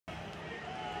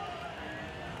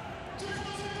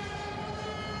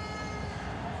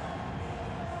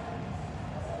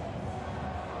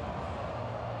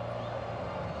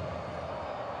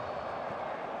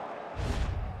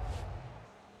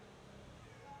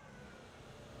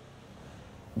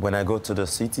When I go to the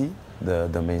city,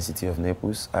 the main city of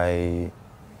Naples, I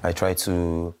try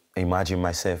to imagine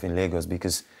myself in Lagos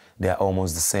because they are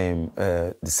almost the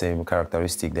same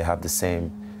characteristic. They have the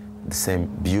same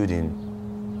building.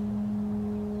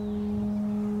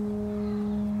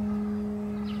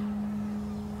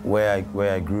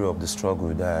 Where I grew up, the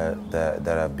struggle that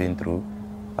I've been through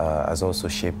has also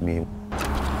shaped me.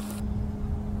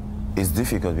 It's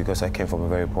difficult because I came from a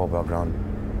very poor background.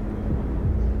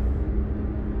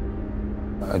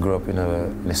 I grew up in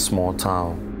a small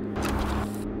town,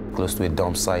 close to a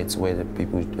dump site where the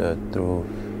people throw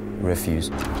refuse.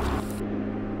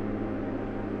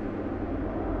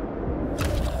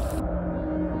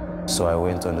 So I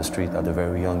went on the street at a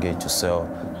very young age to sell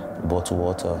bottled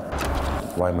water,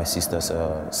 while my sisters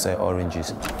sell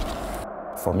oranges.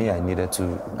 For me, I needed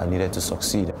to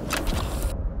succeed.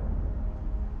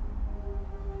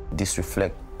 This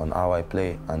reflects on how I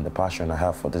play and the passion I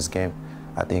have for this game.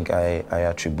 I think I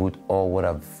attribute all what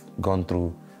I've gone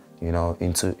through, you know,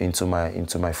 into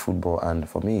my football. And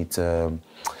for me, it's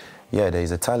yeah, there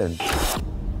is a talent.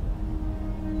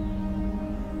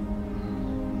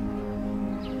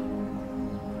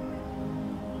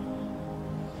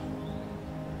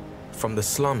 From the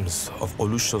slums of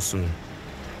Olusosun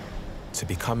to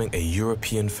becoming a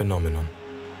European phenomenon,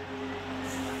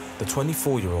 the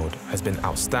 24-year-old has been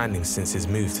outstanding since his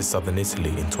move to southern Italy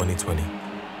in 2020.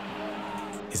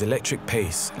 His electric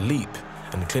pace, leap,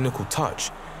 and clinical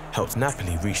touch helped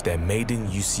Napoli reach their maiden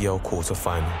UCL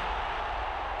quarter-final.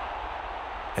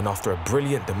 And after a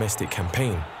brilliant domestic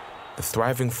campaign, the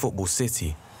thriving football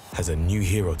city has a new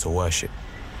hero to worship.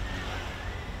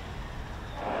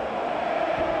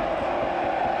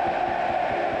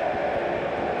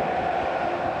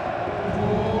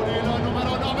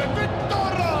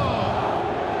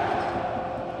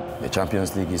 The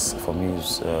Champions League is, for me,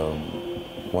 is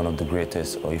one of the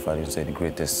greatest, or if I didn't say the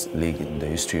greatest league in the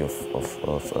history of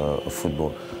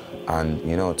football. And,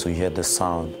 you know, to hear the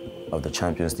sound of the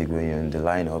Champions League when you're in the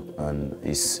lineup, and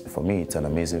for me, it's an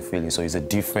amazing feeling. So it's a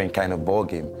different kind of ball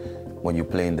game when you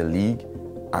play in the league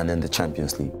and in the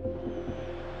Champions League.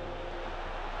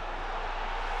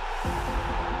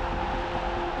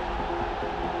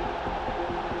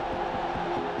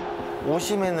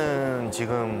 오시멘은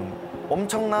지금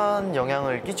엄청난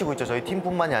영향을 끼치고 있죠. 저희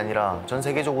팀뿐만이 아니라 전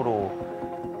세계적으로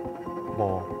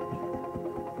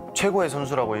뭐 최고의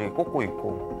선수라고 꼽고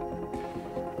있고,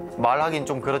 말하긴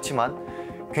좀 그렇지만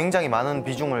굉장히 많은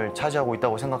비중을 차지하고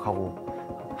있다고 생각하고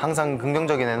항상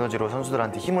긍정적인 에너지로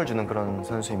선수들한테 힘을 주는 그런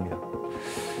선수입니다.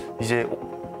 이제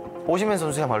오시멘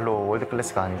선수야말로 월드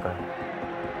클래스가 아닐까요?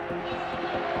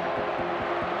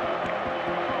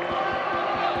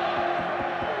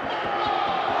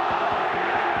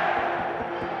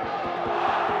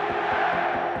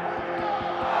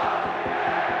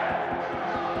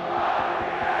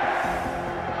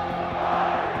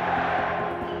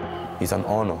 It's an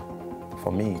honor.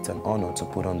 For me, it's an honor to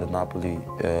put on the Napoli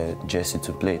jersey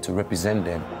to play, to represent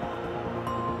them.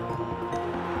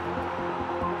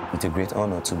 It's a great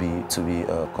honor to be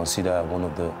considered one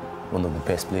of the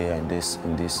best players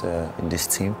in this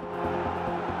team.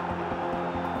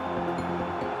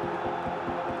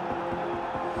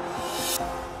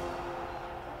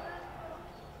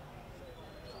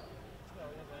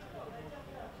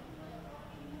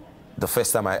 The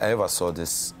first time I ever saw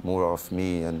this mural of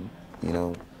me and, you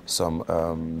know, some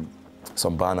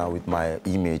banner with my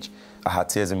image, I had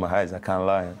tears in my eyes, I can't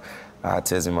lie. I had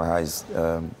tears in my eyes.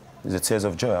 It's a tears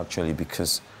of joy, actually,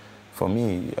 because for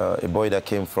me, a boy that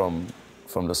came from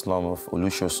the slum of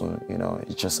Olusosun, you know,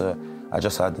 I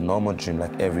just had a normal dream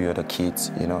like every other kid,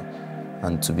 you know,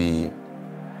 and to be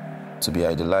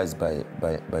idolized by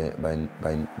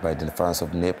the fans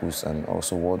of Naples and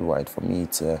also worldwide, for me,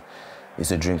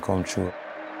 it's a dream come true.